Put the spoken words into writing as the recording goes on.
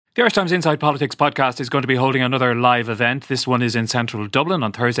The Irish Times Inside Politics podcast is going to be holding another live event. This one is in central Dublin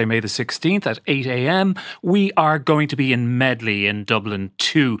on Thursday, May the 16th at 8 a.m. We are going to be in Medley in Dublin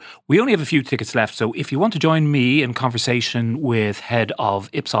too. We only have a few tickets left, so if you want to join me in conversation with head of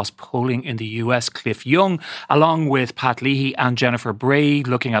Ipsos polling in the US, Cliff Young, along with Pat Leahy and Jennifer Bray,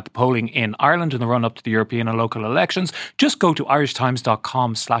 looking at the polling in Ireland in the run-up to the European and local elections, just go to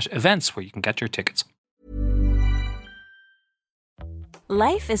irishtimes.com/events where you can get your tickets.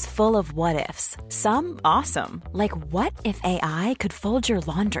 Life is full of what-ifs. Some awesome, like what if AI could fold your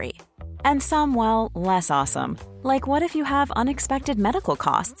laundry? And some, well, less awesome, like what if you have unexpected medical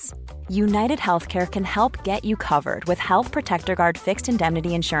costs? United Healthcare can help get you covered with Health Protector Guard fixed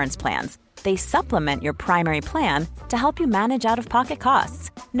indemnity insurance plans. They supplement your primary plan to help you manage out-of-pocket costs.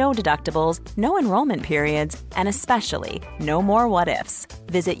 No deductibles, no enrollment periods, and especially no more what-ifs.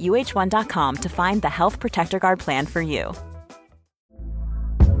 Visit uh1.com to find the Health Protector Guard plan for you.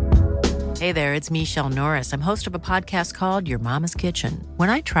 Hey there, it's Michelle Norris. I'm host of a podcast called Your Mama's Kitchen.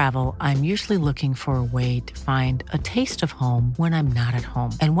 When I travel, I'm usually looking for a way to find a taste of home when I'm not at home.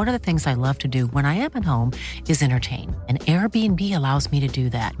 And one of the things I love to do when I am at home is entertain. And Airbnb allows me to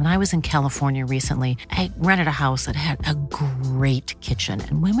do that. When I was in California recently, I rented a house that had a great kitchen.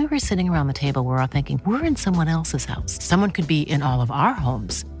 And when we were sitting around the table, we're all thinking, we're in someone else's house. Someone could be in all of our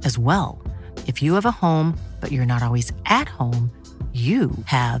homes as well. If you have a home, but you're not always at home, you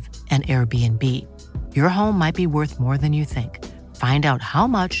have an Airbnb. Your home might be worth more than you think. Find out how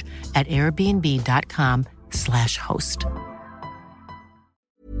much at airbnb.com/host.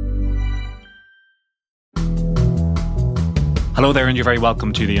 Hello there, and you're very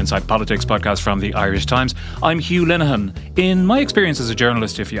welcome to the Inside Politics podcast from the Irish Times. I'm Hugh Linehan. In my experience as a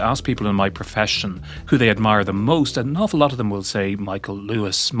journalist, if you ask people in my profession who they admire the most, an awful lot of them will say Michael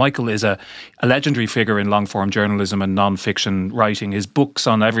Lewis. Michael is a legendary figure in long-form journalism and non-fiction writing. His books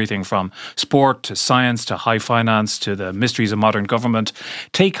on everything from sport to science to high finance to the mysteries of modern government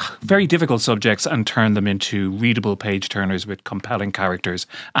take very difficult subjects and turn them into readable page-turners with compelling characters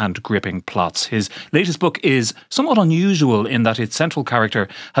and gripping plots. His latest book is somewhat unusual in that its central character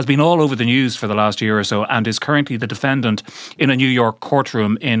has been all over the news for the last year or so and is currently the defendant in a New York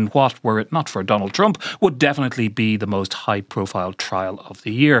courtroom in what, were it not for Donald Trump, would definitely be the most high-profile trial of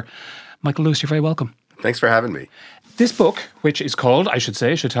the year. Michael Lewis, you're very welcome. Thanks for having me. This book, which is called, I should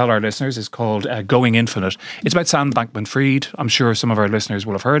tell our listeners, is called Going Infinite. It's about Sam Bankman-Fried. I'm sure some of our listeners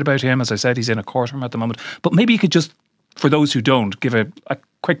will have heard about him. As I said, he's in a courtroom at the moment. But maybe you could just, for those who don't, give a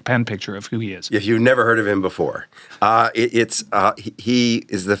quick pen picture of who he is. If you've never heard of him before, he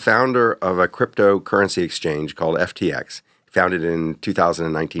is the founder of a cryptocurrency exchange called FTX, founded in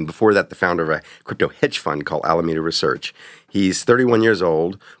 2019. Before that, the founder of a crypto hedge fund called Alameda Research. He's 31 years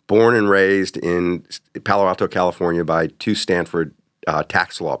old, born and raised in Palo Alto, California by two Stanford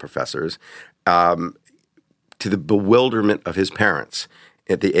tax law professors, to the bewilderment of his parents.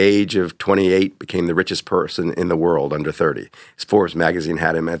 At the age of 28, became the richest person in the world under 30. Forbes magazine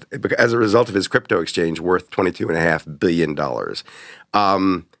had him, as a result of his crypto exchange, worth $22.5 billion.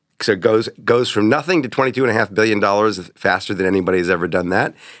 So it goes from nothing to $22.5 billion faster than anybody's ever done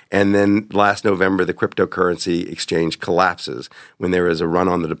that. And then last November, the cryptocurrency exchange collapses when there is a run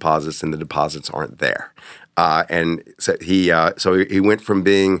on the deposits and the deposits aren't there. And so he went from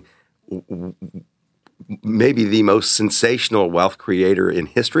being maybe the most sensational wealth creator in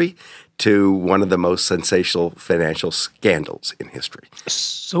history to one of the most sensational financial scandals in history.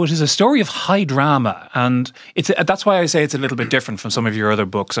 So it is a story of high drama, and that's why I say it's a little bit different from some of your other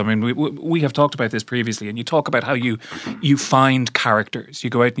books. I mean, we have talked about this previously, and you talk about how you find characters. You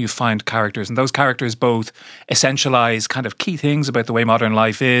go out and you find characters, and those characters both essentialize kind of key things about the way modern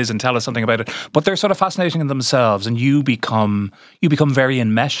life is and tell us something about it, but they're sort of fascinating in themselves, and you become very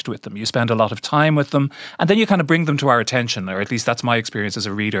enmeshed with them. You spend a lot of time with them, and then you kind of bring them to our attention, or at least that's my experience as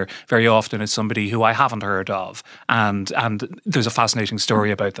a reader. Very often it's somebody who I haven't heard of, and there's a fascinating story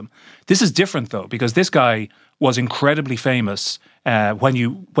about them. This is different though, because this guy was incredibly famous when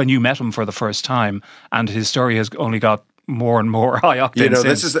you met him for the first time, and his story has only got more and more high octane since.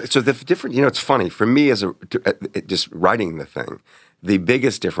 This is so the different. It's funny for me as just writing the thing. The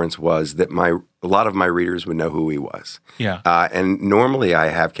biggest difference was that a lot of my readers would know who he was. Yeah. And normally I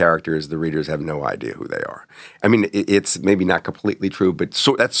have characters, the readers have no idea who they are. I mean, it's maybe not completely true, but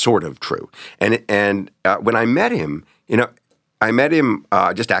that's sort of true. And when I met him, I met him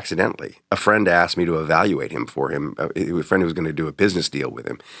just accidentally. A friend asked me to evaluate him for him. A friend who was going to do a business deal with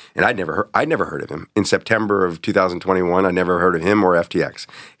him, and I'd never heard of him. In September of 2021, I never heard of him or FTX.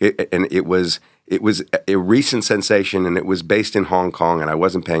 It it was a recent sensation, and it was based in Hong Kong, and I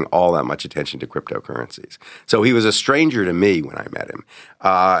wasn't paying all that much attention to cryptocurrencies. So he was a stranger to me when I met him.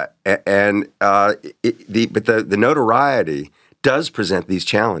 But the notoriety does present these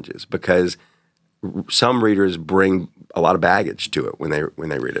challenges because some readers bring a lot of baggage to it when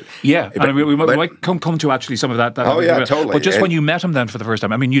they read it. Yeah, and we might come to actually some of that. Totally. But just when you met him then for the first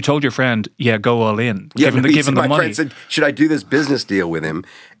time, I mean, you told your friend, go all in, give him the money. My friend said, should I do this business deal with him?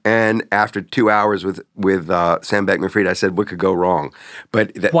 And after 2 hours with Sam Bankman-Fried, I said, what could go wrong?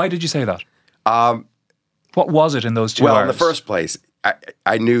 But why did you say that? What was it in those 2 hours? Well, in the first place,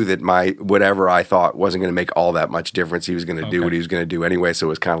 I knew that whatever I thought wasn't going to make all that much difference. He was going to do what he was going to do anyway, so it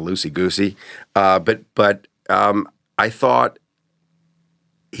was kind of loosey-goosey. But I thought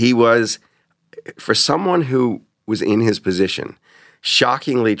he was, for someone who was in his position,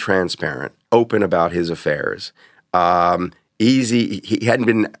 shockingly transparent, open about his affairs, easy. He hadn't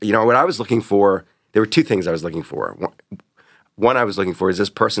been, what I was looking for, there were two things I was looking for. One I was looking for is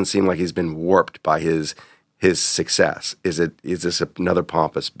this person seemed like he's been warped by his success. Is this another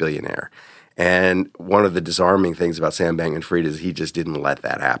pompous billionaire? And one of the disarming things about Sam Bankman-Fried is he just didn't let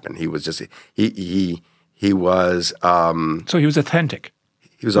that happen. He was just he was. So he was authentic.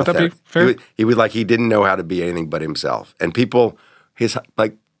 He was authentic. He was like he didn't know how to be anything but himself. And people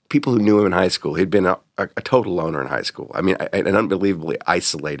who knew him in high school, he'd been a total loner in high school. I mean, an unbelievably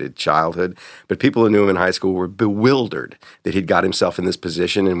isolated childhood. But people who knew him in high school were bewildered that he'd got himself in this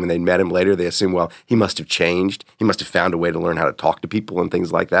position. And when they met him later, they assumed, well, he must have changed. He must have found a way to learn how to talk to people and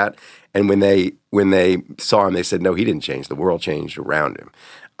things like that. And when they saw him, they said, no, he didn't change. The world changed around him.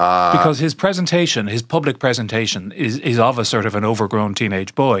 Because his public presentation, is of a sort of an overgrown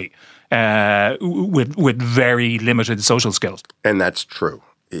teenage boy with very limited social skills. And that's true.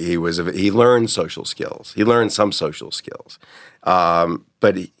 He learned social skills. He learned some social skills,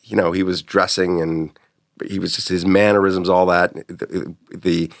 but he was dressing and he was just his mannerisms, all that.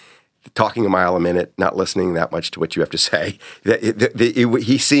 The talking a mile a minute, not listening that much to what you have to say. He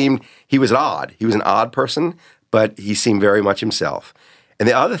was odd. He was an odd person, but he seemed very much himself. And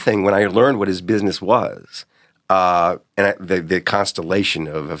the other thing, when I learned what his business was, the constellation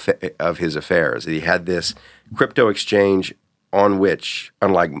of his affairs, he had this crypto exchange on which,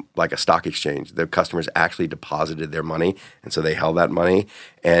 unlike a stock exchange, the customers actually deposited their money, and so they held that money.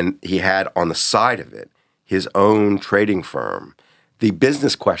 And he had on the side of it his own trading firm. The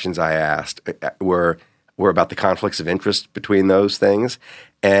business questions I asked were about the conflicts of interest between those things,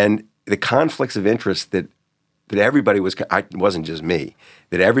 and the conflicts of interest that everybody was. It wasn't just me.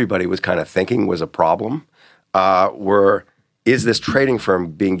 That everybody was kind of thinking was a problem. Is this trading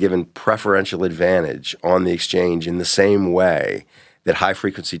firm being given preferential advantage on the exchange in the same way that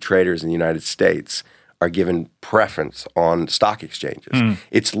high-frequency traders in the United States are given preference on stock exchanges?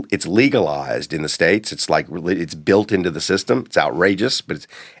 It's legalized in the States. It's like it's built into the system. It's outrageous, but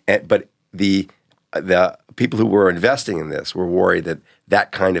the people who were investing in this were worried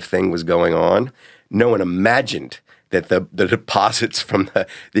that kind of thing was going on. No one imagined that the deposits from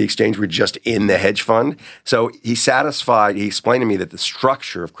the exchange were just in the hedge fund. So he explained to me that the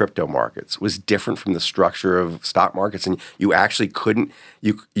structure of crypto markets was different from the structure of stock markets, and you actually couldn't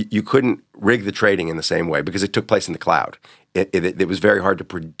rig the trading in the same way because it took place in the cloud. It was very hard to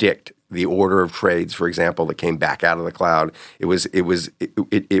predict the order of trades, for example, that came back out of the cloud. It was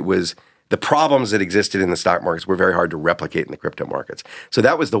the problems that existed in the stock markets were very hard to replicate in the crypto markets. So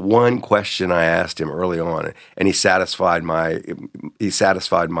that was the one question I asked him early on, and he satisfied my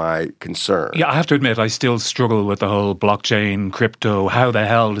concern. Yeah, I have to admit, I still struggle with the whole blockchain, crypto. How the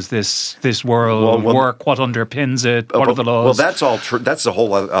hell does this world work? What underpins it? What are the laws? Well, that's all true. That's a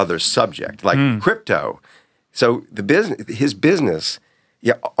whole other subject. Like crypto. So his business,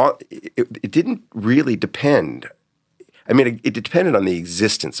 it didn't really depend. I mean, it depended on the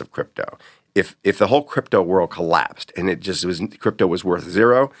existence of crypto. If the whole crypto world collapsed and crypto was worth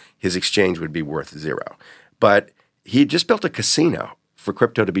zero, his exchange would be worth zero. But he just built a casino for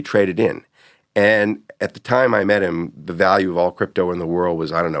crypto to be traded in. And at the time I met him, the value of all crypto in the world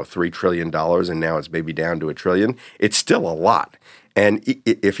was, I don't know, $3 trillion, and now it's maybe down to $1 trillion. It's still a lot. And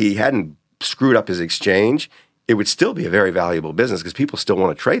if he hadn't screwed up his exchange, it would still be a very valuable business because people still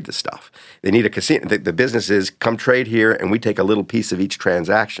want to trade this stuff. They need a casino. The business is come trade here, and we take a little piece of each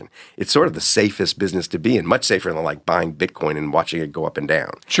transaction. It's sort of the safest business to be in, much safer than like buying Bitcoin and watching it go up and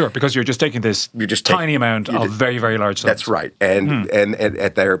down. Sure, because you're just taking this tiny amount of very, very large sums. That's right. And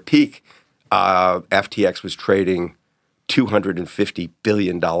at their peak, FTX was trading $250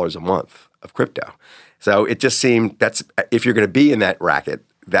 billion a month of crypto. So it just seemed if you're going to be in that racket,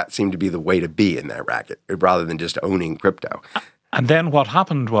 that seemed to be the way to be in that racket rather than just owning crypto. And then what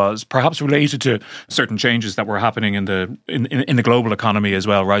happened was, perhaps related to certain changes that were happening in the global economy as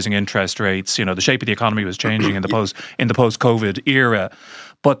well, rising interest rates, the shape of the economy was changing in the post-COVID era.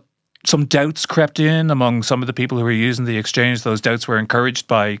 But some doubts crept in among some of the people who were using the exchange. Those doubts were encouraged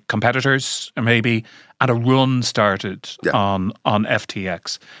by competitors, maybe, and a run started on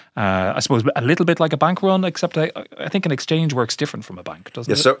FTX. I suppose a little bit like a bank run, except I think an exchange works different from a bank,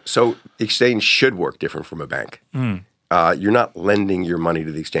 doesn't it? So exchange should work different from a bank. You're not lending your money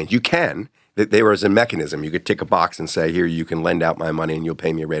to the exchange. You can. There was a mechanism. You could tick a box and say, here, you can lend out my money and you'll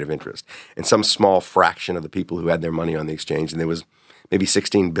pay me a rate of interest. And some small fraction of the people who had their money on the exchange, and there was maybe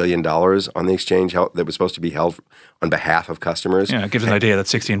 $16 billion on the exchange that was supposed to be held on behalf of customers. Yeah, it gives an idea that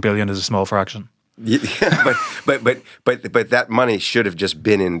 $16 billion is a small fraction. Yeah, but that money should have just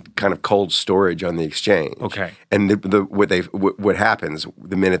been in kind of cold storage on the exchange. Okay. And what happens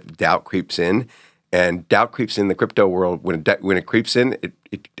the minute doubt creeps in, and doubt creeps in the crypto world, when it creeps in,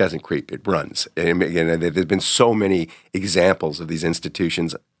 it doesn't creep, it runs. And again, there's been so many examples of these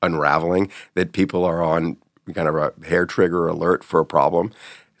institutions unraveling that people are on kind of a hair trigger alert for a problem.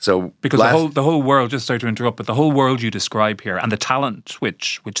 So because the whole world, just sorry to interrupt, but the whole world you describe here and the talent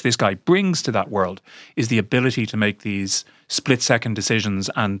which this guy brings to that world is the ability to make these split-second decisions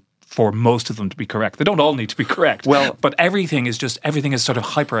and for most of them to be correct. They don't all need to be correct. Well, but everything is sort of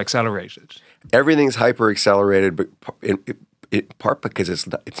hyper-accelerated. Everything's hyper-accelerated, but in part because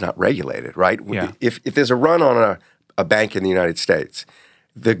it's not regulated, right? Yeah. If there's a run on a bank in the United States,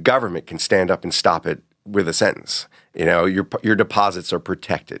 the government can stand up and stop it with a sentence. Your deposits are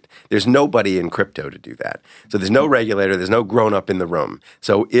protected. There's nobody in crypto to do that. So there's no regulator. There's no grown-up in the room.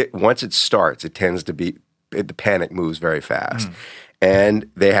 So once it starts, it tends to be the panic moves very fast. And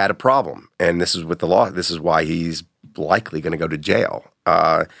they had a problem. And this is with the law. This is why he's likely going to go to jail.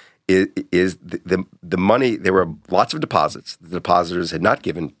 Is the money? There were lots of deposits. The depositors had not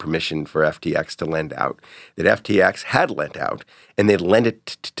given permission for FTX to lend out. That FTX had lent out, and they'd lent it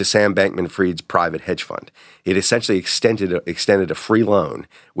to Sam Bankman-Fried's private hedge fund. It essentially extended a free loan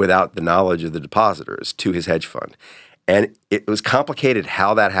without the knowledge of the depositors to his hedge fund, and it was complicated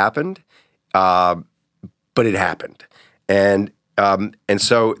how that happened, but it happened, and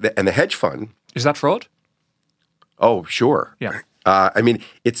so the hedge fund, is that fraud? Oh, sure. Yeah. I mean,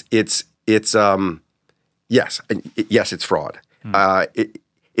 it's yes, it's fraud.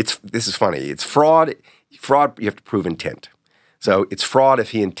 This is funny. It's fraud. Fraud, you have to prove intent. So it's fraud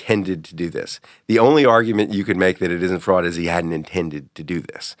if he intended to do this. The only argument you could make that it isn't fraud is he hadn't intended to do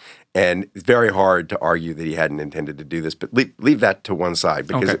this. And it's very hard to argue that he hadn't intended to do this. But leave that to one side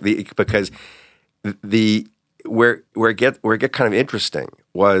because where it get kind of interesting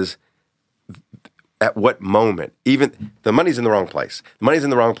was at what moment, even the money's in the wrong place. The money's in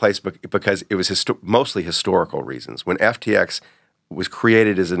the wrong place because it was mostly historical reasons. When FTX was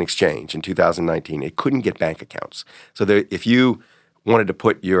created as an exchange in 2019, it couldn't get bank accounts. So if you wanted to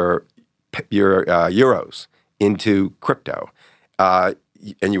put your euros into crypto and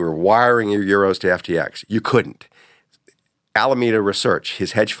you were wiring your euros to FTX, you couldn't. Alameda Research,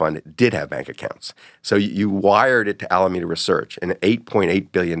 his hedge fund, did have bank accounts. So you wired it to Alameda Research, and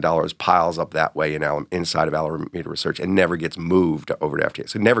 $8.8 billion piles up that way inside of Alameda Research and never gets moved over to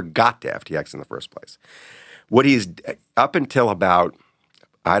FTX. It never got to FTX in the first place. What he's up until about,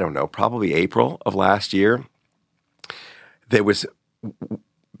 I don't know, probably April of last year, there was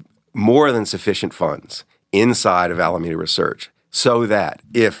more than sufficient funds inside of Alameda Research so that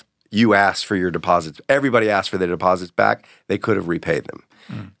if you asked for your deposits, everybody asked for their deposits back, they could have repaid them.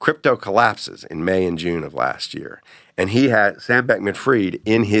 Crypto collapses in May and June of last year. And Sam Bankman-Fried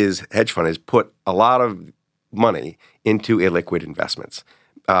in his hedge fund has put a lot of money into illiquid investments.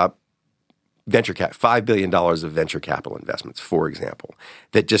 $5 billion of venture capital investments, for example,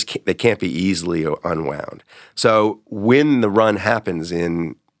 that can't be easily unwound. So when the run happens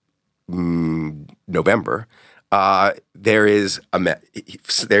in November, there's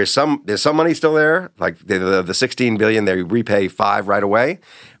some money still there, like the $16 billion. They repay $5 right away,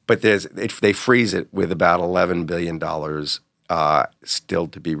 but they freeze it with about $11 billion still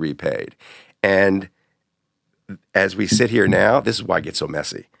to be repaid. And as we sit here now, this is why it gets so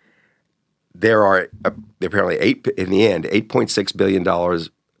messy. There are apparently $8.6 billion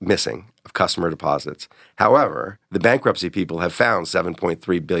missing of customer deposits. However, the bankruptcy people have found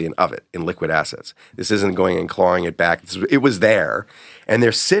 $7.3 billion of it in liquid assets. This isn't going and clawing it back. It was there, and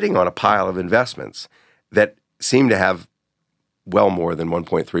they're sitting on a pile of investments that seem to have well more than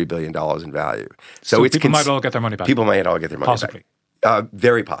 $1.3 billion in value. So people might all get their money back. People might all get their money Possibly. back.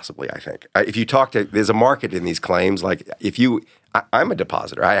 Very possibly, I think. If you talk to, there's a market in these claims. Like I'm a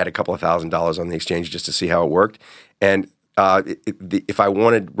depositor. I had a couple of $1,000s on the exchange just to see how it worked, and if I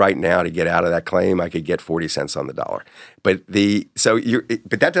wanted right now to get out of that claim, I could get 40 cents on the dollar. But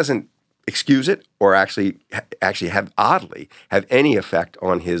that doesn't excuse it or actually have any effect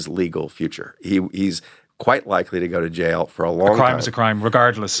on his legal future. He's quite likely to go to jail for a long time. A crime is a crime,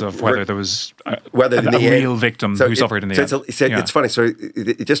 regardless of whether there was a real victim who suffered in the end. It's funny. So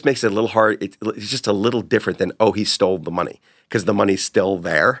it just makes it a little hard. It's just a little different than, he stole the money, because the money's still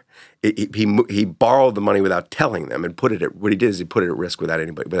there. He borrowed the money without telling them and what he did is he put it at risk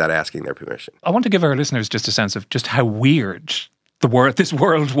without asking their permission. I want to give our listeners just a sense of just how weird this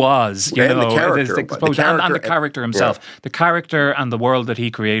world was, and the character himself, the character and the world that he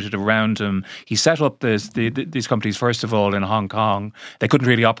created around him. He set up these companies first of all in Hong Kong. They couldn't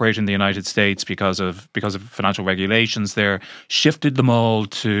really operate in the United States because of financial regulations there. Shifted them all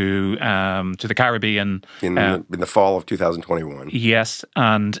to the Caribbean in the fall of 2021. Yes,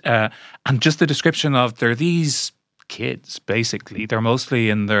 and just the description of they're these kids, basically. They're mostly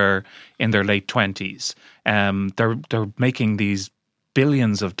in their late 20s. They're making these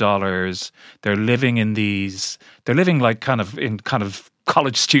billions of dollars. They're living like kind of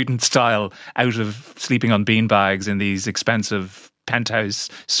college student style, out of sleeping on beanbags in these expensive penthouse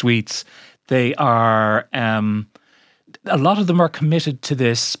suites. They are a lot of them are committed to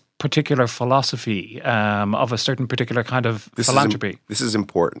this particular philosophy of a certain particular kind of philanthropy. This is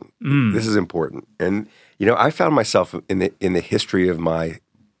important. This is important. And I found myself in the history of my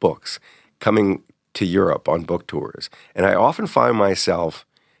books coming to Europe on book tours, and I often find myself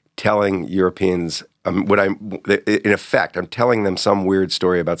telling Europeans in effect, I'm telling them some weird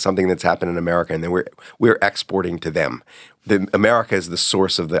story about something that's happened in America, and then we're exporting to them. America is the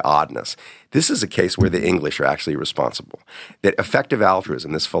source of the oddness. This is a case where the English are actually responsible. That effective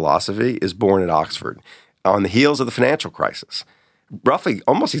altruism, this philosophy, is born at Oxford on the heels of the financial crisis, roughly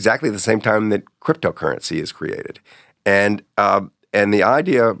almost exactly the same time that cryptocurrency is created. And the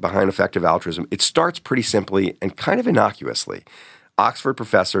idea behind effective altruism, it starts pretty simply and kind of innocuously. Oxford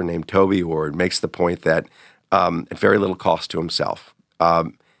professor named Toby Ord makes the point that at very little cost to himself,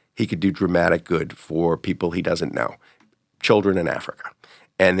 he could do dramatic good for people he doesn't know, children in Africa.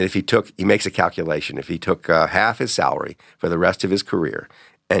 And if he makes a calculation, if he took half his salary for the rest of his career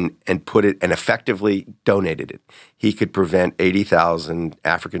and put it and effectively donated it, he could prevent 80,000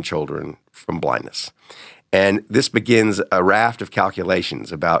 African children from blindness. And this begins a raft of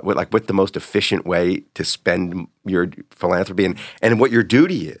calculations about what the most efficient way to spend your philanthropy and what your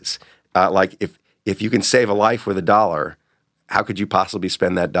duty is. If you can save a life with $1, how could you possibly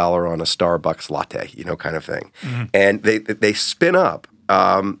spend that dollar on a Starbucks latte, kind of thing. Mm-hmm. And they spin up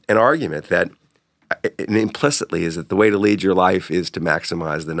an argument that implicitly is that the way to lead your life is to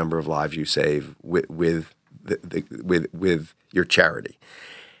maximize the number of lives you save with your charity.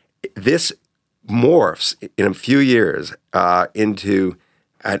 This morphs in a few years into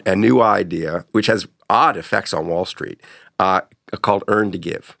a new idea, which has odd effects on Wall Street, called earn to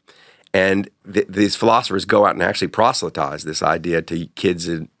give. And these philosophers go out and actually proselytize this idea to kids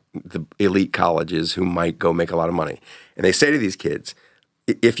in the elite colleges who might go make a lot of money. And they say to these kids,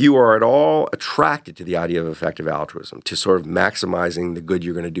 if you are at all attracted to the idea of effective altruism, to sort of maximizing the good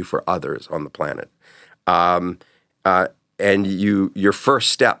you're going to do for others on the planet, and your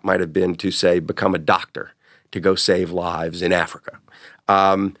first step might have been to, say, become a doctor to go save lives in Africa.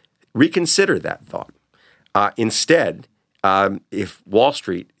 Reconsider that thought. Instead, if Wall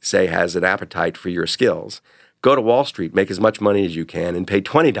Street, say, has an appetite for your skills, go to Wall Street, make as much money as you can, and pay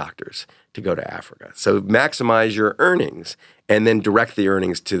 20 doctors to go to Africa. So maximize your earnings, and then direct the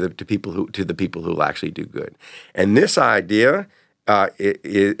earnings to the people who will actually do good. And this idea.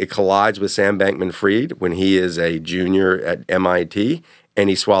 It collides with Sam Bankman-Fried when he is a junior at MIT, and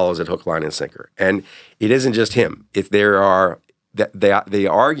he swallows it hook, line, and sinker. And it isn't just him. The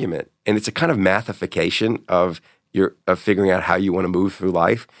argument, and it's a kind of mathification of figuring out how you want to move through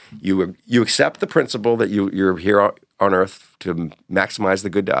life. You accept the principle that you're here on Earth to maximize the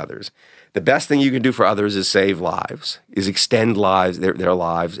good to others. The best thing you can do for others is save lives, is extend lives, their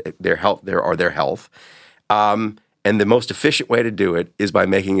lives, their health. And the most efficient way to do it is by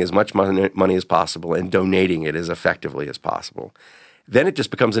making as much money as possible and donating it as effectively as possible. Then it just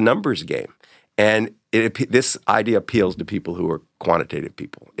becomes a numbers game. And this idea appeals to people who are quantitative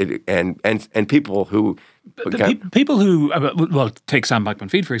people and people who... People who, take Sam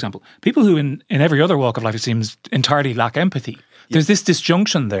Bankman-Fried, for example. People who in every other walk of life, it seems, entirely lack empathy. There's this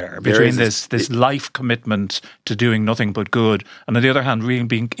disjunction there between this life commitment to doing nothing but good, and on the other hand, really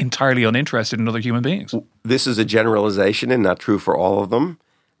being entirely uninterested in other human beings. This is a generalization and not true for all of them,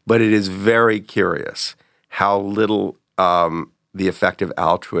 but it is very curious how little the effective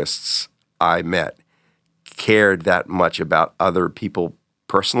altruists I met cared that much about other people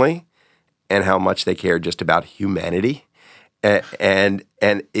personally and how much they cared just about humanity. And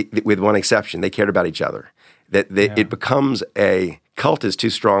with one exception, they cared about each other. It becomes cult is too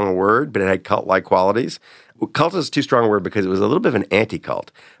strong a word, but it had cult-like qualities. Cult is too strong a word because it was a little bit of an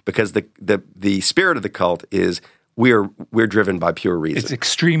anti-cult, because the spirit of the cult is we're driven by pure reason. It's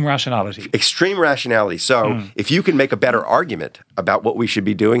extreme rationality. Extreme rationality. So if you can make a better argument about what we should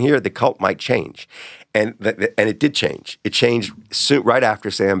be doing here, the cult might change. And it did change. It changed right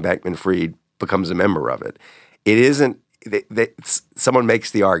after Sam Bankman-Fried becomes a member of it. It isn't someone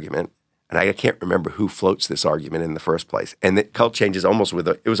makes the argument, and I can't remember who floats this argument in the first place. And the cult changes almost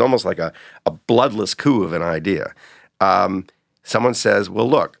it was almost like a bloodless coup of an idea. Someone says, well,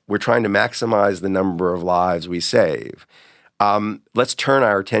 look, we're trying to maximize the number of lives we save. Let's turn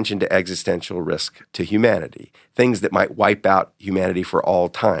our attention to existential risk to humanity, things that might wipe out humanity for all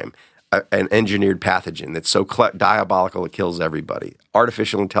time. An engineered pathogen that's so diabolical it kills everybody.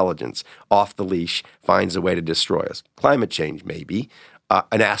 Artificial intelligence, off the leash, finds a way to destroy us. Climate change, maybe.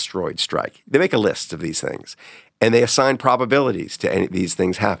 An asteroid strike. They make a list of these things, and they assign probabilities to these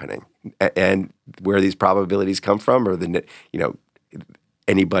things happening. And where these probabilities come from, or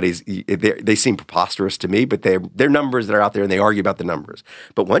anybody's, they seem preposterous to me, but they're numbers that are out there, and they argue about the numbers.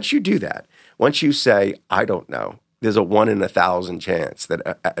 But once you do that, once you say, I don't know, there's a 1 in 1,000 chance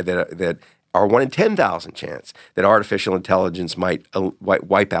or 1 in 10,000 chance that artificial intelligence might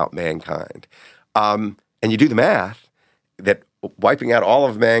wipe out mankind, and you do the math that wiping out all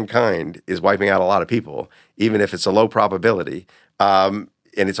of mankind is wiping out a lot of people, even if it's a low probability, and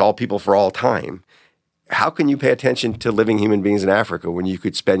it's all people for all time. How can you pay attention to living human beings in Africa when you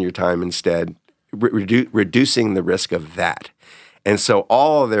could spend your time instead reducing the risk of that? And so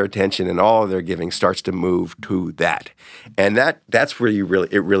all of their attention and all of their giving starts to move to that. And that's where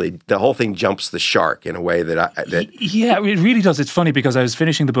the whole thing jumps the shark in a way Yeah, it really does. It's funny because I was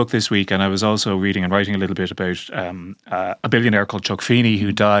finishing the book this week, and I was also reading and writing a little bit about a billionaire called Chuck Feeney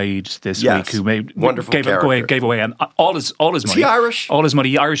who died this week, who gave away all his money. Is he Irish? All his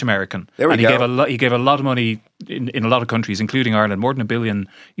money, Irish American. There we go. He gave a lot of money in a lot of countries, including Ireland, more than €1 billion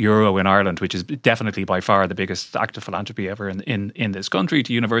in Ireland, which is definitely by far the biggest act of philanthropy ever in this country,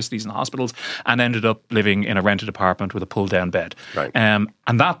 to universities and hospitals, and ended up living in a rented apartment with a pull-down bed. Right. And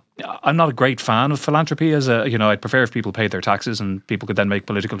that, I'm not a great fan of philanthropy. I'd prefer if people paid their taxes and people could then make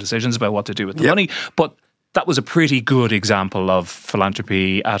political decisions about what to do with the money. But that was a pretty good example of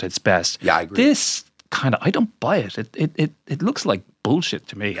philanthropy at its best. Yeah, I agree. This I don't buy it. It looks like bullshit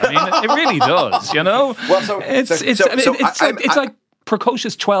to me. I mean, it really does, Well, it's like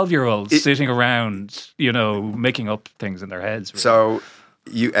precocious 12-year-olds sitting around, making up things in their heads. Really. So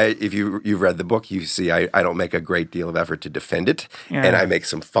if you've read the book, you see I don't make a great deal of effort to defend it, and I make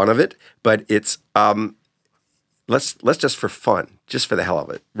some fun of it. But it's let's just for fun, just for the hell of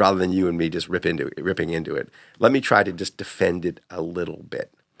it, rather than you and me just ripping into it. Let me try to just defend it a little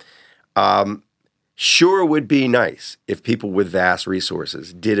bit. Sure would be nice if people with vast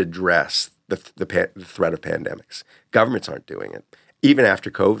resources did address the threat of pandemics. Governments aren't doing it. Even after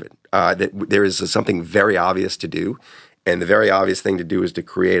COVID, there is something very obvious to do. And the very obvious thing to do is to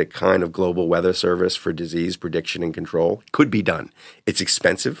create a kind of global weather service for disease prediction and control. It could be done. It's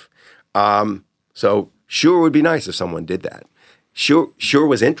expensive. So sure would be nice if someone did that. Sure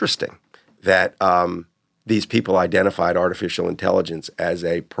was interesting that these people identified artificial intelligence as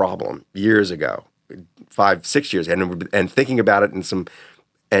a problem years ago. 5-6 years, and thinking about it and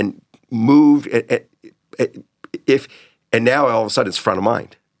moved and now all of a sudden it's front of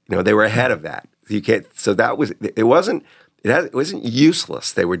mind. They were ahead of that. You can't. So that was it. Wasn't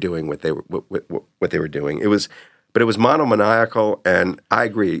useless. They were doing what they were doing. It was monomaniacal. And I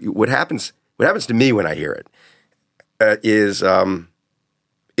agree. What happens to me when I hear it is I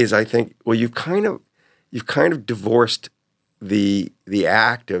think, well, you've kind of divorced the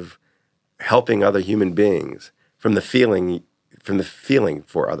act of helping other human beings from the feeling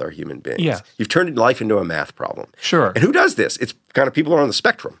for other human beings. Yeah. You've turned life into a math problem. Sure. And who does this? It's kind of people who are on the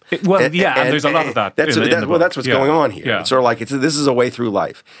spectrum. And there's a lot of that. That's what's going on here. Yeah. It's sort of like this is a way through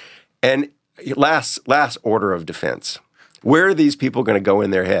life. And last order of defense. Where are these people going to go in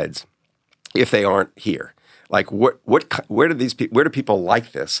their heads if they aren't here? Like where do people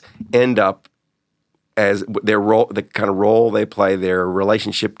like this end up as their role, the kind of role they play, their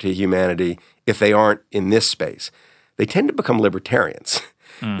relationship to humanity, if they aren't in this space? They tend to become libertarians.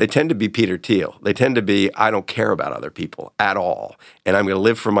 They tend to be Peter Thiel. They tend to be, I don't care about other people at all, and I'm going to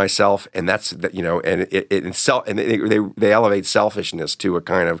live for myself. And that's and they elevate selfishness to a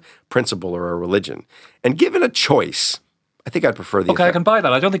kind of principle or a religion. And given a choice I think I'd prefer the Okay, I can buy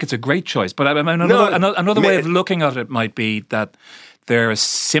that. I don't think it's a great choice, but another way of looking at it might be that they're a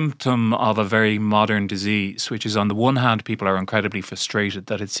symptom of a very modern disease, which is, on the one hand, people are incredibly frustrated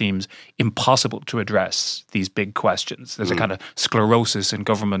that it seems impossible to address these big questions. There's a kind of sclerosis in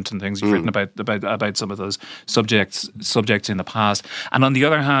government and things. You've written about some of those subjects in the past. And on the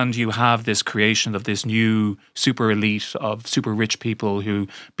other hand, you have this creation of this new super elite of super rich people who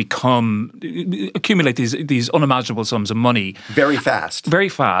accumulate these unimaginable sums of money very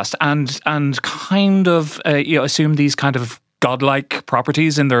fast, and kind of assume these kind of godlike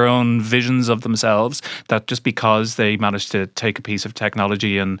properties in their own visions of themselves, that just because they managed to take a piece of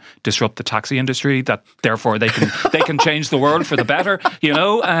technology and disrupt the taxi industry, that therefore they can change the world for the better,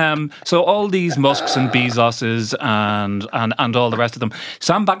 so all these Musks and Bezoses and all the rest of them,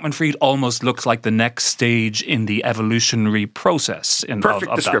 Sam Bankman-Fried almost looks like the next stage in the evolutionary process.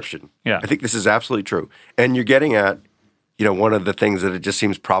 Perfect description. That. Yeah, I think this is absolutely true. And you're getting at one of the things that it just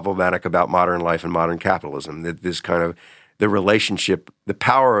seems problematic about modern life and modern capitalism, that this kind of the relationship, the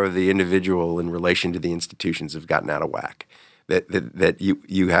power of the individual in relation to the institutions have gotten out of whack. That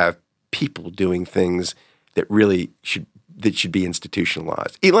you have people doing things that really should be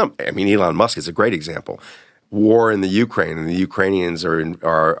institutionalized. Elon Musk is a great example. War in the Ukraine, and the Ukrainians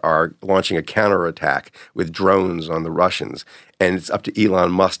are launching a counterattack with drones on the Russians, and it's up to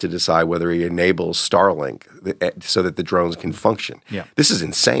Elon Musk to decide whether he enables Starlink so that the drones can function. Yeah. This is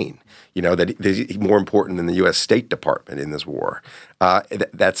insane. That he's more important than the U.S. State Department in this war.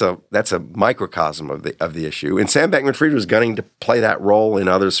 That's a microcosm of the issue. And Sam Bankman-Fried was gunning to play that role in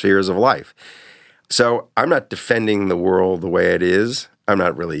other spheres of life. So I'm not defending the world the way it is. I'm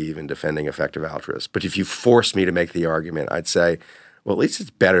not really even defending effective altruists. But if you force me to make the argument, I'd say, well, at least it's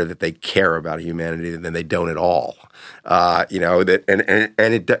better that they care about humanity than they don't at all. And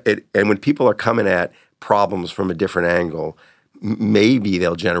when people are coming at problems from a different angle, maybe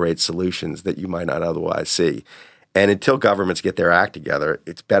they'll generate solutions that you might not otherwise see. And until governments get their act together,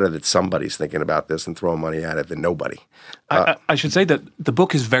 it's better that somebody's thinking about this and throwing money at it than nobody. I should say that the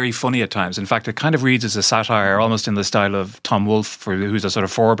book is very funny at times. In fact, it kind of reads as a satire, almost in the style of Tom Wolfe, who's a sort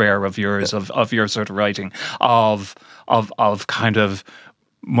of forebear of yours, of your sort of writing, of kind of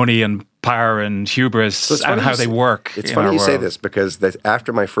money and power and hubris and how they work. It's funny you say this, because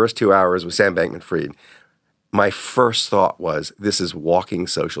after my first 2 hours with Sam Bankman-Fried, my first thought was, this is walking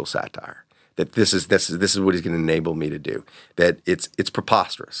social satire. That this is what he's going to enable me to do. That it's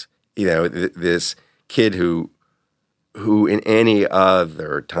preposterous. This kid who in any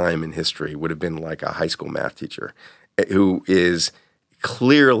other time in history would have been like a high school math teacher, who is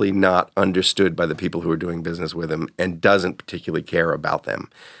clearly not understood by the people who are doing business with him and doesn't particularly care about them,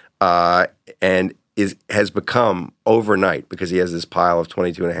 and has become overnight, because he has this pile of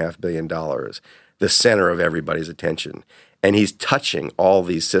 $22.5 billion, the center of everybody's attention. And he's touching all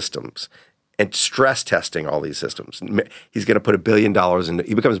these systems and stress testing all these systems. He's going to put $1 billion into,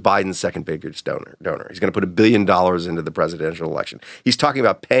 he becomes Biden's second biggest donor. He's going to put $1 billion into the presidential election. He's talking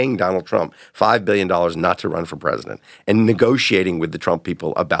about paying Donald Trump $5 billion not to run for president and negotiating with the Trump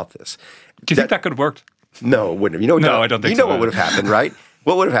people about this. Do you think that could have worked? No, it wouldn't have. I don't think so. What would have happened, right?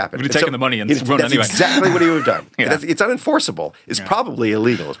 What would have happened? Would have taken the money and run that's anyway. Exactly what he would have done. Yeah. It's unenforceable. It's probably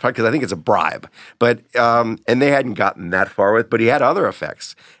illegal. It's probably because I think it's a bribe. But and they hadn't gotten that far with. But he had other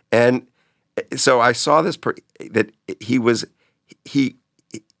effects. And so I saw this that he was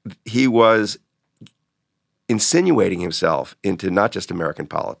insinuating himself into not just American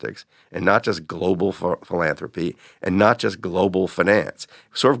politics and not just global philanthropy and not just global finance,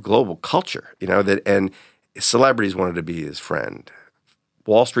 sort of global culture. And celebrities wanted to be his friend.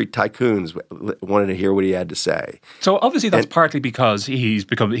 Wall Street tycoons wanted to hear what he had to say. So obviously that's partly because he's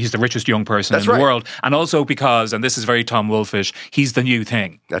the richest young person in the world, and also because, and this is very Tom Wolfe-ish, he's the new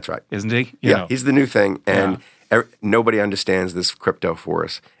thing. That's right. Isn't he? He's the new thing, and nobody understands this crypto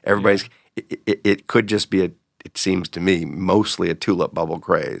force. Everybody's. It could just be it seems to me, mostly a tulip bubble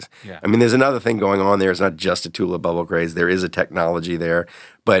craze. Yeah. I mean, there's another thing going on there. It's not just a tulip bubble craze. There is a technology there.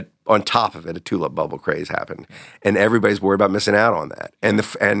 But on top of it, a tulip bubble craze happened. And everybody's worried about missing out on that.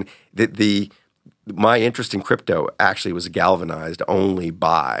 And my interest in crypto actually was galvanized only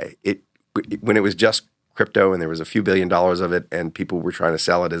by it. When it was just crypto and there was a few $1 billion of it and people were trying to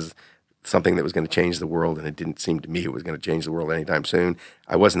sell it as something that was going to change the world, and it didn't seem to me it was going to change the world anytime soon,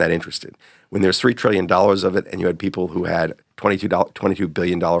 I wasn't that interested. When there's $3 trillion of it and you had people who had $22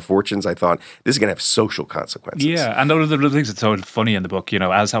 billion fortunes, I thought, this is going to have social consequences. Yeah, and one of the things that's so funny in the book,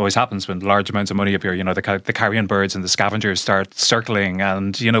 as always happens when large amounts of money appear, the carrion birds and the scavengers start circling,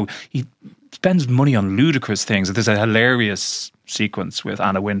 and, he spends money on ludicrous things. There's a hilarious sequence with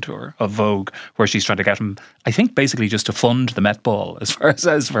Anna Wintour of Vogue, where she's trying to get him, I think, basically just to fund the Met Ball, as far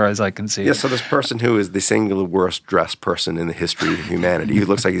as I can see. Yeah, so this person who is the single worst dressed person in the history of humanity, who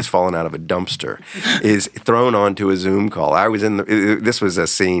looks like he's fallen out of a dumpster, is thrown onto a Zoom call. This was a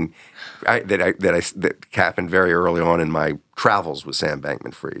scene that happened very early on in my travels with Sam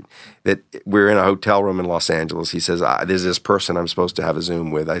Bankman-Fried. That we're in a hotel room in Los Angeles. He says, there's this person I'm supposed to have a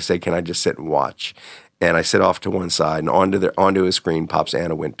Zoom with. I say, can I just sit and watch? And I sit off to one side, and onto his screen pops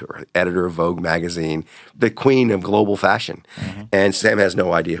Anna Wintour, editor of Vogue magazine, the queen of global fashion. Mm-hmm. And Sam has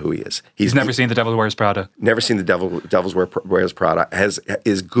no idea who he is. He's never seen The Devil Wears Prada. Never seen The Devil's Wears Prada.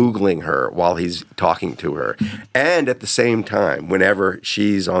 Is Googling her while he's talking to her. And at the same time, whenever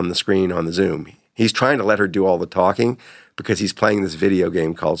she's on the screen on the Zoom, he's trying to let her do all the talking, because he's playing this video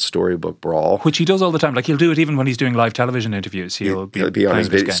game called Storybook Brawl. Which he does all the time. Like, he'll do it even when he's doing live television interviews. He'll be on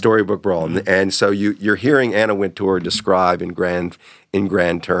his Storybook Brawl. Mm-hmm. And so you're hearing Anna Wintour describe in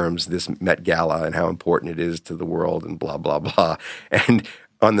grand terms this Met Gala and how important it is to the world and blah, blah, blah. And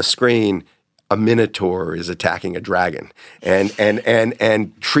on the screen, a minotaur is attacking a dragon,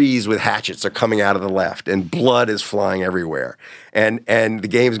 and trees with hatchets are coming out of the left, and blood is flying everywhere. And the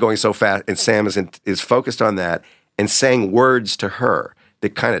game's going so fast, and Sam is focused on that, and saying words to her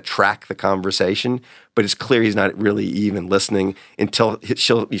that kind of track the conversation, but it's clear he's not really even listening until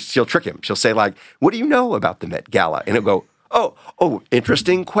she'll trick him. She'll say, like, what do you know about the Met Gala? And he'll go, oh,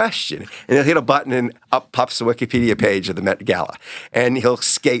 interesting question. And he'll hit a button and up pops the Wikipedia page of the Met Gala. And he'll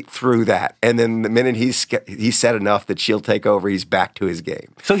skate through that. And then the minute he's said enough that she'll take over, he's back to his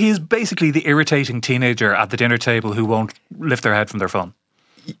game. So he's basically the irritating teenager at the dinner table who won't lift their head from their phone.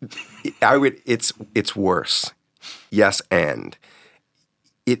 It's worse. Yes, and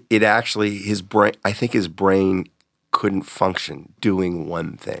it actually, his brain, I think his brain couldn't function doing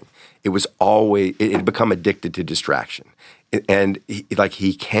one thing. It was always, it had become addicted to distraction. And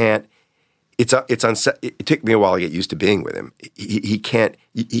he can't, it took me a while to get used to being with him. He can't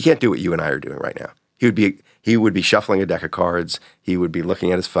do what you and I are doing right now. He would be shuffling a deck of cards. He would be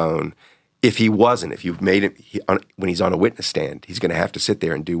looking at his phone. If you've made him, when he's on a witness stand, he's going to have to sit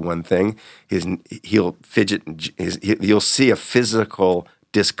there and do one thing. He'll fidget, you'll see a physical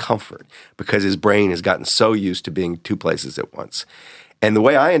discomfort because his brain has gotten so used to being two places at once. And the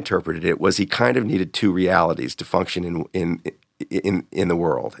way I interpreted it was he kind of needed two realities to function in the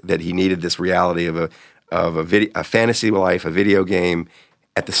world. That he needed this reality of a fantasy life, a video game.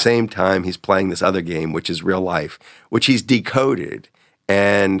 At the same time, he's playing this other game, which is real life, which he's decoded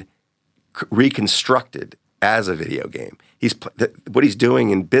and reconstructed as a video game. What he's doing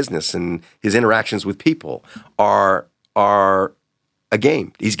in business and his interactions with people are a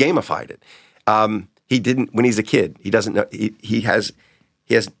game. He's gamified it. He didn't when he's a kid. He doesn't know. He has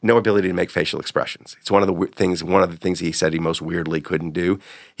no ability to make facial expressions. It's one of the things he said he most weirdly couldn't do.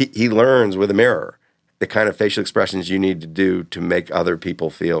 He learns with a mirror the kind of facial expressions you need to do to make other people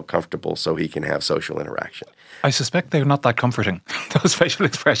feel comfortable so he can have social interaction. I suspect they're not that comforting, those facial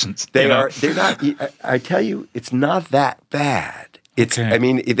expressions. They're not. I tell you, it's not that bad. It's. Okay. I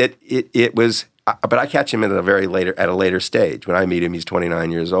mean, it was. But I catch him at a later stage. When I meet him, he's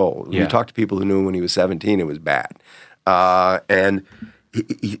 29 years old. When you talk to people who knew him when he was 17, it was bad. And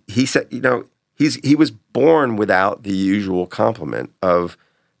he said, he was born without the usual complement of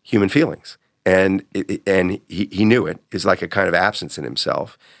human feelings, and he knew it. It's like a kind of absence in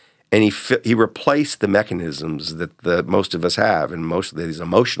himself. And he replaced the mechanisms that most of us have, and most of these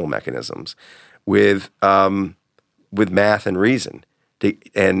emotional mechanisms, with math and reason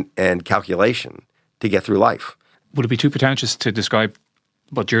and calculation to get through life. Would it be too pretentious to describe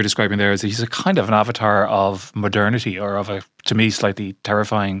what you're describing there as he's a kind of an avatar of modernity, or of a, to me, slightly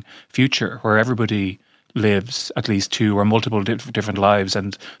terrifying future where everybody lives at least two or multiple different lives,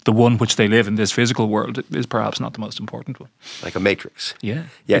 and the one which they live in this physical world is perhaps not the most important one. Like a matrix. Yeah,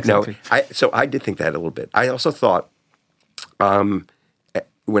 exactly. No, I did think that a little bit. I also thought,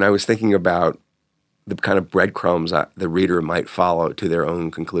 when I was thinking about the kind of breadcrumbs the reader might follow to their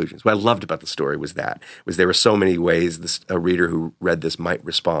own conclusions. What I loved about the story was there were so many ways a reader who read this might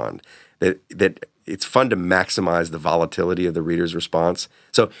respond, that it's fun to maximize the volatility of the reader's response.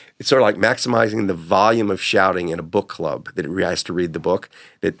 So it's sort of like maximizing the volume of shouting in a book club that has to read the book,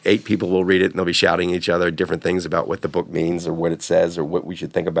 that 8 people will read it and they'll be shouting at each other different things about what the book means or what it says or what we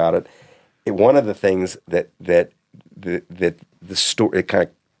should think about it. One of the things that the story, it kind of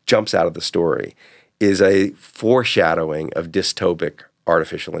jumps out of the story, is a foreshadowing of dystopic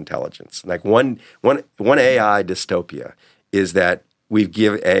artificial intelligence. Like one AI dystopia is that we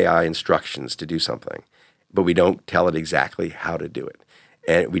give AI instructions to do something, but we don't tell it exactly how to do it.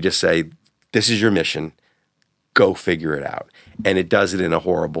 And we just say, this is your mission. go figure it out. And it does it in a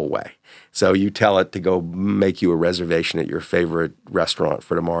horrible way. So you tell it to go make you a reservation at your favorite restaurant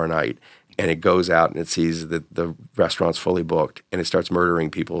for tomorrow night, and it goes out and it sees that the restaurant's fully booked, and it starts murdering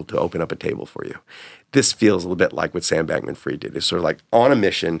people to open up a table for you. This feels a little bit like what Sam Bankman-Fried did. It's sort of like on a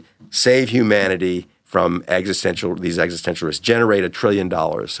mission, save humanity from these existential risks, generate $1 trillion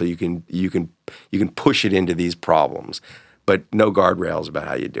so you can push it into these problems, but no guardrails about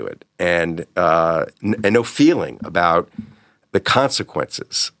how you do it, and no feeling about the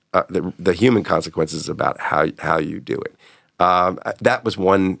consequences, the human consequences about how you do it. That was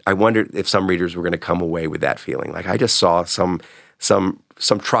one. I wondered if some readers were going to come away with that feeling, like I just saw some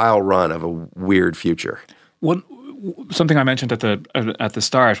trial run of a weird future. Something I mentioned at the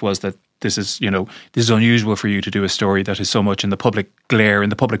start was that this is unusual for you to do a story that is so much in the public glare, in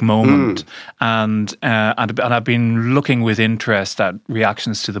the public moment, and I've been looking with interest at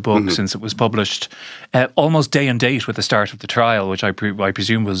reactions to the book since it was published, almost day and date with the start of the trial, which I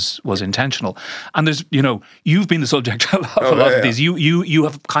presume was intentional. And there's you've been the subject of a lot of these. You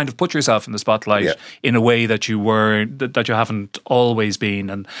have kind of put yourself in the spotlight in a way that you haven't always been,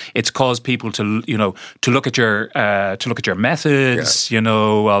 and it's caused people to look at your methods,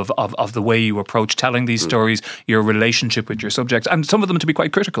 of the way you approach telling these stories, your relationship with your subjects, and some of them to be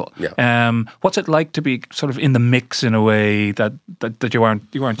quite critical. What's it like to be sort of in the mix in a way that you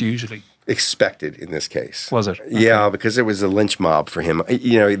aren't usually? Expected in this case. Was it? Okay. Yeah, because it was a lynch mob for him.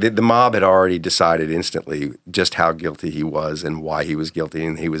 The mob had already decided instantly just how guilty he was and why he was guilty,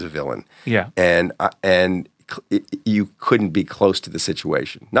 and he was a villain. Yeah. And you couldn't be close to the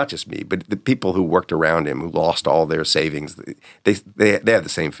situation. Not just me, but the people who worked around him, who lost all their savings, they have the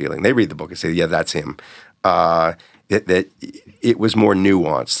same feeling. They read the book and say, yeah, that's him. That it was more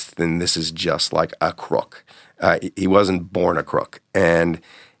nuanced than this is just like a crook. He wasn't born a crook. And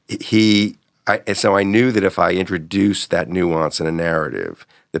so I knew that if I introduced that nuance in a narrative,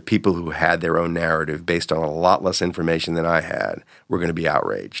 the people who had their own narrative based on a lot less information than I had were going to be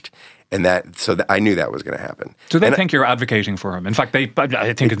outraged. And I knew that was going to happen. So they think you're advocating for him. In fact,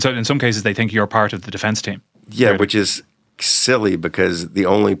 I think in some cases they think you're part of the defense team. Yeah, which is silly because the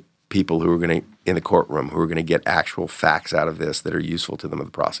only people who are going to, in the courtroom, who are going to get actual facts out of this that are useful to them are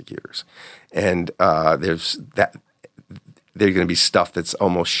the prosecutors. And there's going to be stuff that's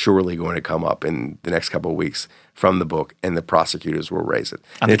almost surely going to come up in the next couple of weeks from the book, and the prosecutors will raise it.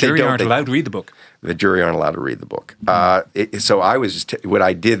 And the jury aren't allowed to read the book. The jury aren't allowed to read the book. So I was what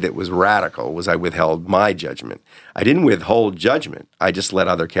I did that was radical was I withheld my judgment. I didn't withhold judgment. I just let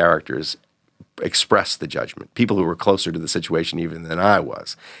other characters express the judgment, people who were closer to the situation even than I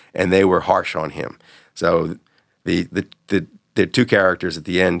was, and they were harsh on him. So the two characters at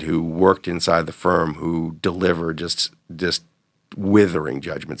the end who worked inside the firm who deliver just withering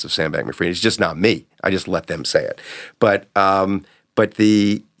judgments of Sam Bankman-Fried. It's just not me. I just let them say it. But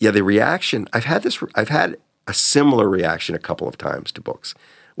the reaction, I've had a similar reaction a couple of times to books.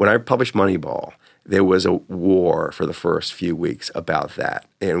 When I published Moneyball, there was a war for the first few weeks about that.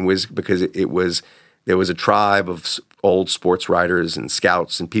 And it was because there was a tribe of old sports writers and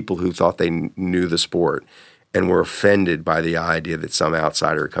scouts and people who thought they knew the sport and were offended by the idea that some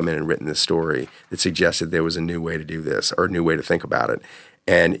outsider had come in and written this story that suggested there was a new way to do this or a new way to think about it.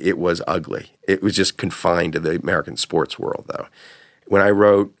 And it was ugly. It was just confined to the American sports world, though. When I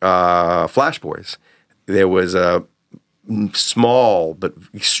wrote Flash Boys, there was a small but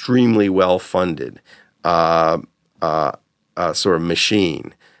extremely well-funded sort of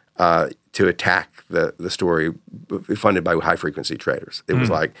machine to attack the story funded by high-frequency traders. It was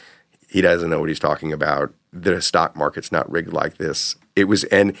like, he doesn't know what he's talking about. The stock market's not rigged like this.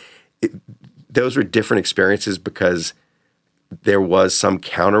 Those were different experiences because there was some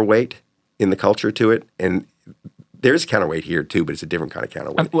counterweight in the culture to it, and there's counterweight here too, but it's a different kind of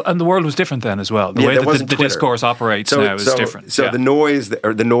counterweight. And the world was different then as well. The way that the discourse operates now is different. So the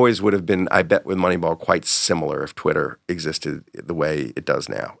noise would have been, I bet, with Moneyball quite similar if Twitter existed the way it does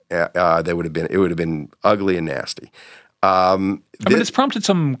now. It would have been ugly and nasty. It's prompted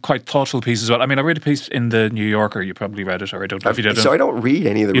some quite thoughtful pieces as well. I mean, I read a piece in the New Yorker. You probably read it, or I don't know if you did. So I don't read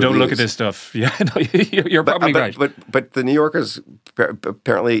any of the reviews. You don't look at this stuff. Yeah, no, you're probably right. But the New Yorker's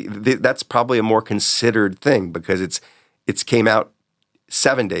apparently that's probably a more considered thing because it's came out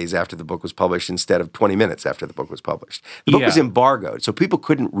 7 days after the book was published instead of 20 minutes after the book was published. The book was embargoed, so people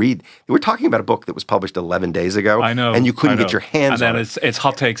couldn't read. We're talking about a book that was published 11 days ago. I know. And you couldn't get your hands on it. And then it's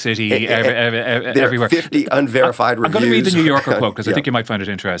Hot Take City everywhere. There are 50 unverified reviews. I'm going to read the New Yorker quote because I think you might find it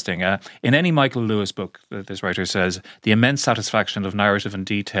interesting. In any Michael Lewis book, this writer says, the immense satisfaction of narrative and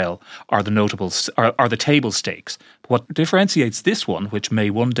detail are the table stakes. What differentiates this one, which may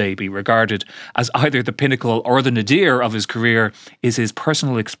one day be regarded as either the pinnacle or the nadir of his career, is his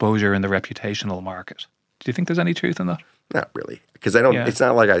personal exposure in the reputational market. Do you think there's any truth in that? Not really, because I don't. Yeah. It's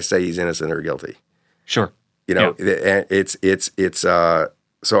not like I say he's innocent or guilty. Sure, it's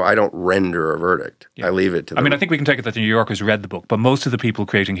so I don't render a verdict. Yeah. I leave it to. I think we can take it that the New Yorker's read the book, but most of the people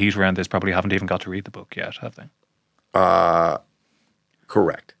creating heat around this probably haven't even got to read the book yet, have they?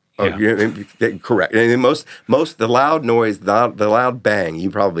 Correct. Correct. And most the loud noise, the loud bang, you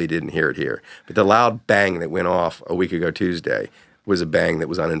probably didn't hear it here, but the loud bang that went off a week ago Tuesday was a bang that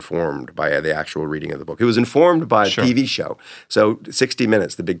was uninformed by the actual reading of the book. It was informed by a TV show. So 60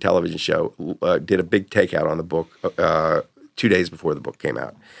 Minutes, the big television show, did a big takeout on the book 2 days before the book came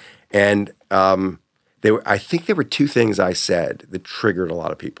out. And I think there were two things I said that triggered a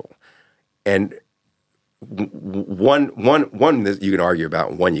lot of people. And one that you can argue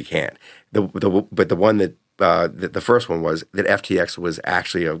about, and one you can't. But the one that the first one was that FTX was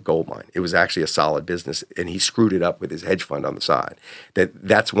actually a gold mine. It was actually a solid business, and he screwed it up with his hedge fund on the side.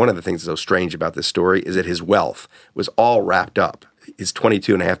 That's one of the things that's so strange about this story is that his wealth was all wrapped up. His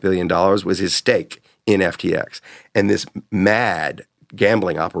 $22.5 billion was his stake in FTX, and this mad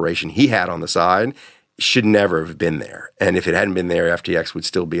gambling operation he had on the side should never have been there. And if it hadn't been there, FTX would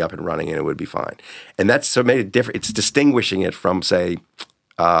still be up and running and it would be fine. And that's so made it different. It's distinguishing it from, say,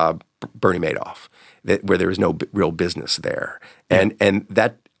 Bernie Madoff, where there is no real business there. And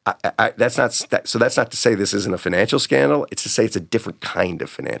that's not to say this isn't a financial scandal. It's to say it's a different kind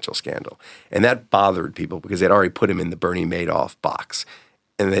of financial scandal. And that bothered people because they'd already put him in the Bernie Madoff box.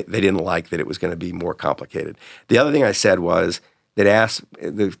 And they didn't like that it was going to be more complicated. The other thing I said was,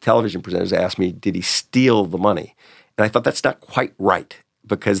 the television presenters asked me, did he steal the money? And I thought that's not quite right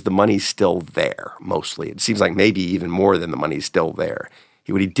because the money's still there, mostly. It seems like maybe even more than the money's still there.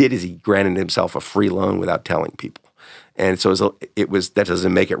 What he did is he granted himself a free loan without telling people. And so that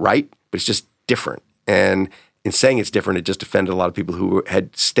doesn't make it right, but it's just different. And in saying it's different, it just offended a lot of people who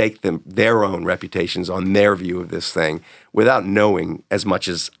had staked their own reputations on their view of this thing without knowing as much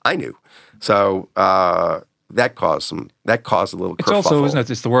as I knew. So that caused a little kerfuffle. It's also, isn't it?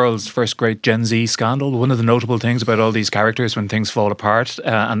 It's the world's first great Gen Z scandal. One of the notable things about all these characters when things fall apart,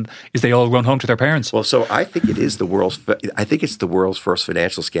 and is they all run home to their parents. Well, so I think it's the world's first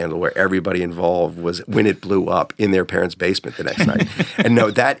financial scandal where everybody involved was when it blew up in their parents' basement the next night. And no,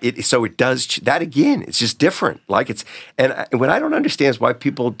 it does that again. It's just different. And what I don't understand is why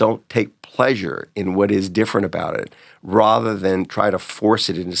people don't take pleasure in what is different about it, rather than try to force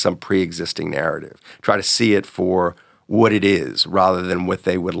it into some pre-existing narrative. Try to see it for what it is rather than what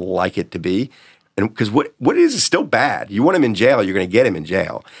they would like it to be. And because what it is still bad. You want him in jail, you're going to get him in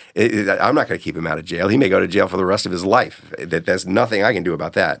jail. I'm not going to keep him out of jail. He may go to jail for the rest of his life. There's nothing I can do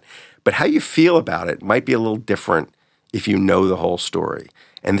about that. But how you feel about it might be a little different if you know the whole story.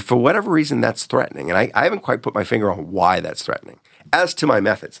 And for whatever reason, that's threatening. And I haven't quite put my finger on why that's threatening. As to my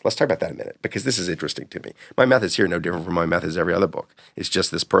methods, let's talk about that in a minute, because this is interesting to me. My methods here are no different from my methods every other book. It's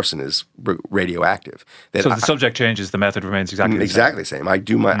just this person is radioactive. So the subject changes, the method remains exactly the same.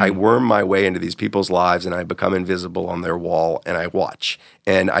 I worm my way into these people's lives, and I become invisible on their wall, and I watch.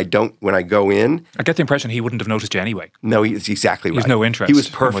 And when I go in... I get the impression he wouldn't have noticed you anyway. No, he's exactly right. He has no interest. He was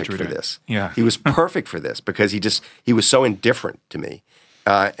perfect for this. Yeah. He was perfect for this because he was so indifferent to me.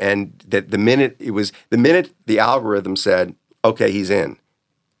 And that the minute the algorithm said, okay, he's in,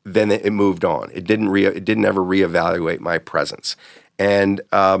 then it moved on. It didn't ever reevaluate my presence. And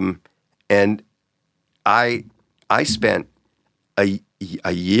I spent a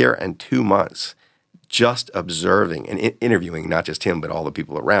year and 2 months just observing and interviewing not just him, but all the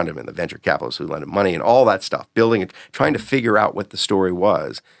people around him and the venture capitalists who lent him money and all that stuff, building it, trying to figure out what the story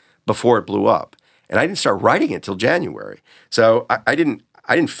was before it blew up. And I didn't start writing it until January. So I didn't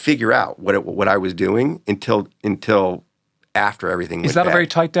figure out what I was doing until after everything went Is that bad. A very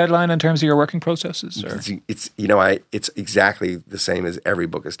tight deadline in terms of your working processes? Or? It's exactly the same as every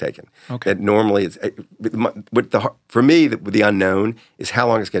book is taken. Okay. That normally for me the unknown is how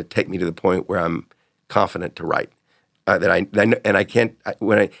long it's going to take me to the point where I'm confident to write. And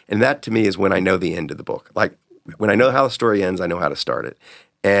that to me is when I know the end of the book. Like when I know how the story ends, I know how to start it.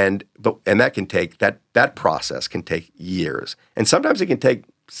 And that can take that process can take years, and sometimes it can take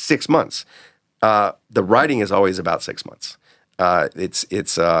 6 months. The writing is always about 6 months.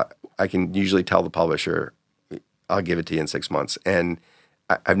 I can usually tell the publisher, I'll give it to you in 6 months. And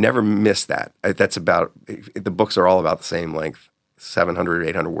I've never missed that. The books are all about the same length, 700,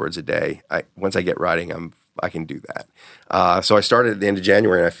 800 words a day. Once I get writing, I can do that. So I started at the end of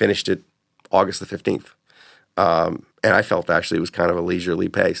January and I finished it August the 15th. And I felt actually it was kind of a leisurely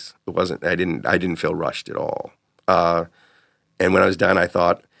pace. I didn't feel rushed at all. And when I was done, I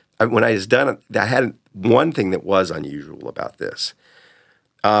had one thing that was unusual about this.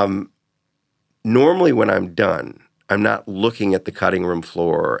 Normally when I'm done, I'm not looking at the cutting room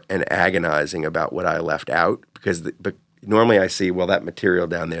floor and agonizing about what I left out but normally I see, well, that material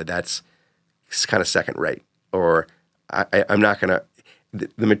down there, that's kind of second rate. Or I'm not going to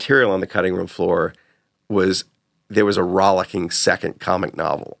 – the material on the cutting room floor there was a rollicking second comic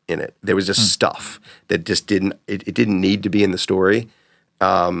novel in it. There was just stuff that just didn't need to be in the story.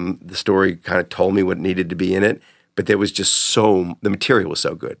 The story kind of told me what needed to be in it, but there was just the material was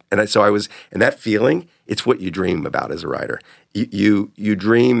so good. And and that feeling, it's what you dream about as a writer. You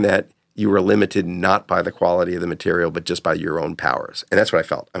dream that you were limited not by the quality of the material, but just by your own powers. And that's what I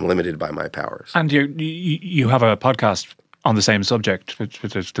felt. I'm limited by my powers. And you have a podcast on the same subject, which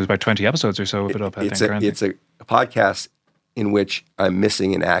there's about 20 episodes or so of it up, I think. It's a podcast in which I'm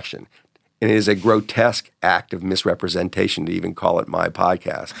missing in action. And it is a grotesque act of misrepresentation to even call it my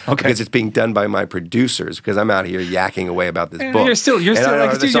podcast. Okay. Because it's being done by my producers, because I'm out here yakking away about this book. Your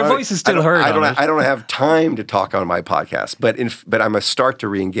voice is still heard. I don't have time to talk on my podcast, but I must start to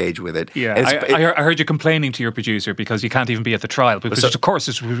re-engage with it. Yeah, I heard you complaining to your producer because you can't even be at the trial, because of course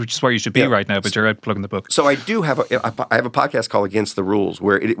it's where you should be right now, but you're out plugging the book. So I do have I have a podcast called Against the Rules,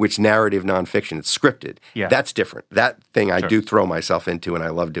 which narrative nonfiction, it's scripted. Yeah. That's different. That thing I do throw myself into, and I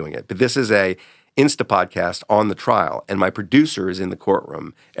love doing it. But this is a Insta podcast on the trial, and my producer is in the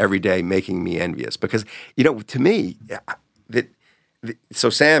courtroom every day making me envious because, to me, so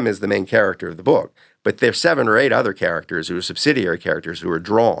Sam is the main character of the book, but there's 7 or 8 other characters who are subsidiary characters who are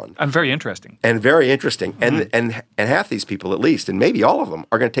drawn. And very interesting. Mm-hmm. And half these people at least, and maybe all of them,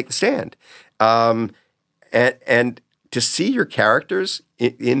 are going to take the stand. And to see your characters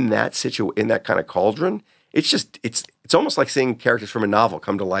in that kind of cauldron, it's almost like seeing characters from a novel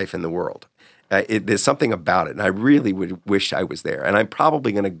come to life in the world. There's something about it, and I really would wish I was there. And I'm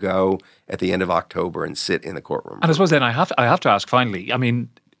probably going to go at the end of October and sit in the courtroom. And I suppose then I have to ask finally. I mean,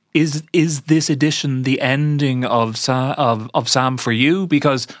 is this edition the ending of Sam for you?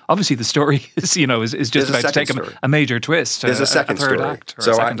 Because obviously the story is just about to take a major twist. There's a second third story. Act or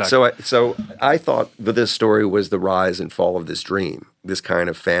a second act. So I thought that this story was the rise and fall of this dream, this kind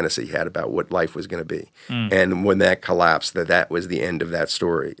of fantasy he had about what life was going to be. And when that collapsed, that was the end of that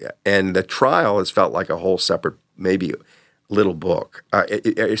story. And the trial has felt like a whole separate, maybe little book.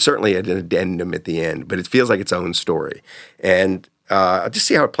 It certainly an addendum at the end, but it feels like its own story. And I'll just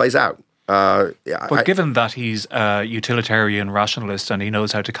see how it plays out. But given that he's a utilitarian rationalist and he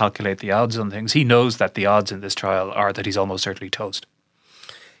knows how to calculate the odds on things, he knows that the odds in this trial are that he's almost certainly toast.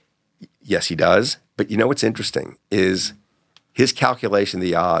 Yes, he does. But what's interesting is his calculation of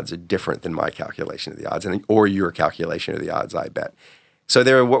the odds are different than my calculation of the odds, or your calculation of the odds, I bet. So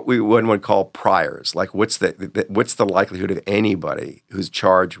there are what one would call priors. Like what's the likelihood of anybody who's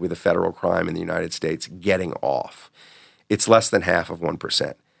charged with a federal crime in the United States getting off? It's less than half of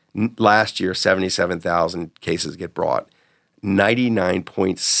 1%. Last year, 77,000 cases get brought.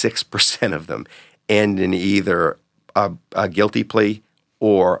 99.6% of them end in either a guilty plea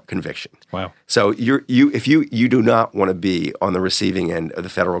or conviction. Wow. So if you do not want to be on the receiving end of the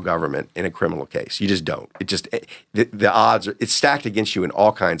federal government in a criminal case. You just don't. The odds it's stacked against you in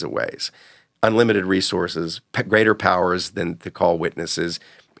all kinds of ways. Unlimited resources, greater powers than to call witnesses,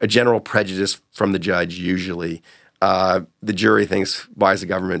 a general prejudice from the judge usually. The jury thinks, why is the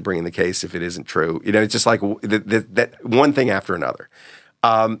government bringing the case if it isn't true? It's just like that one thing after another.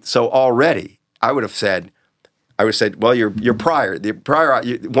 So already I would have said, well, your prior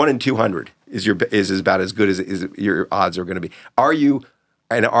 1 in 200 is about as good as your odds are going to be. Are you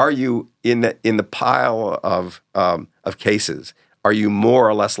in the pile of cases? Are you more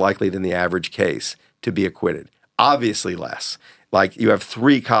or less likely than the average case to be acquitted? Obviously less. Like you have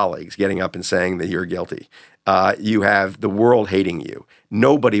 3 colleagues getting up and saying that you're guilty. You have the world hating you.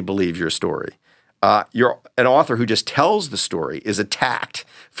 Nobody believes your story. You're an author who just tells the story is attacked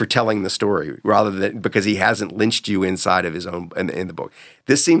for telling the story rather than because he hasn't lynched you inside of his own in the book.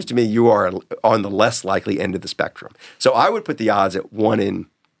 This seems to me you are on the less likely end of the spectrum. So I would put the odds at 1 in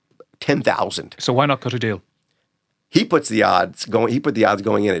 10,000. So why not cut a deal? He put the odds going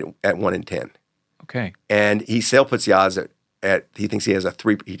in at 1 in 10. Okay. And he still puts the odds at he thinks he has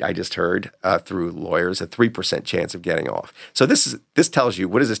I just heard through lawyers, a 3% chance of getting off. So this tells you,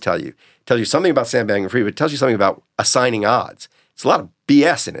 what does this tell you? It tells you something about Sam Bankman-Fried, but it tells you something about assigning odds. It's a lot of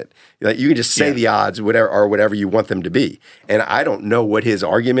BS in it. You can just say the odds, whatever you want them to be. And I don't know what his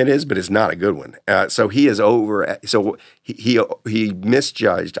argument is, but it's not a good one. So he is over. So he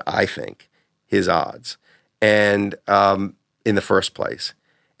misjudged, I think, his odds, and in the first place.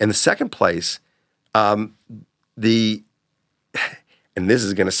 In the second place, and this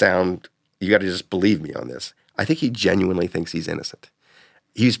is going to sound, you got to just believe me on this. I think he genuinely thinks he's innocent.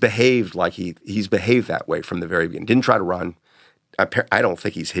 He's behaved like he's behaved that way from the very beginning. Didn't try to run. I don't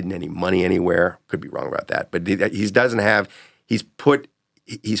think he's hidden any money anywhere. Could be wrong about that, but he's put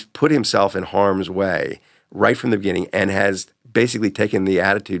himself in harm's way right from the beginning, and has basically taken the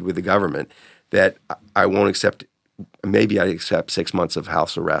attitude with the government that I won't accept. Maybe I accept 6 months of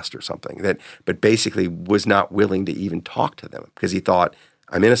house arrest or something. But basically was not willing to even talk to them because he thought,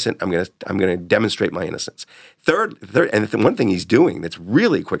 I'm innocent. I'm going to demonstrate my innocence. Third, and the one thing he's doing that's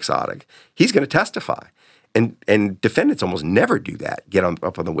really quixotic, he's going to testify. And defendants almost never do that, get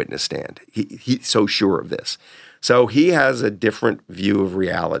up on the witness stand. He's so sure of this. So he has a different view of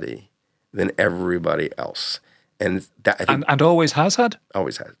reality than everybody else. And and always has had?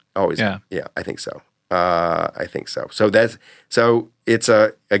 Always has. Always. Yeah, I think so. I think so. So it's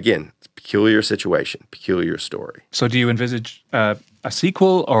a peculiar situation, peculiar story. So do you envisage a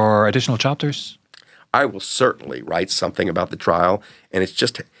sequel or additional chapters? I will certainly write something about the trial, and it's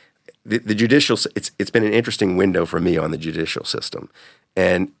just the judicial. It's been an interesting window for me on the judicial system,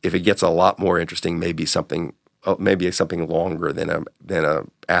 and if it gets a lot more interesting, maybe something longer than a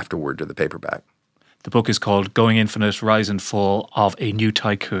afterward to the paperback. The book is called Going Infinite, Rise and Fall of a New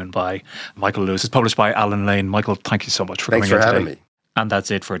Tycoon by Michael Lewis. It's published by Alan Lane. Michael, thank you so much for coming in today. Thanks for having me. And that's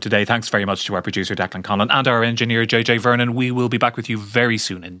it for today. Thanks very much to our producer, Declan Conlon, and our engineer, JJ Vernon. We will be back with you very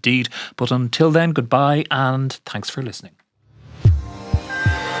soon indeed. But until then, goodbye and thanks for listening.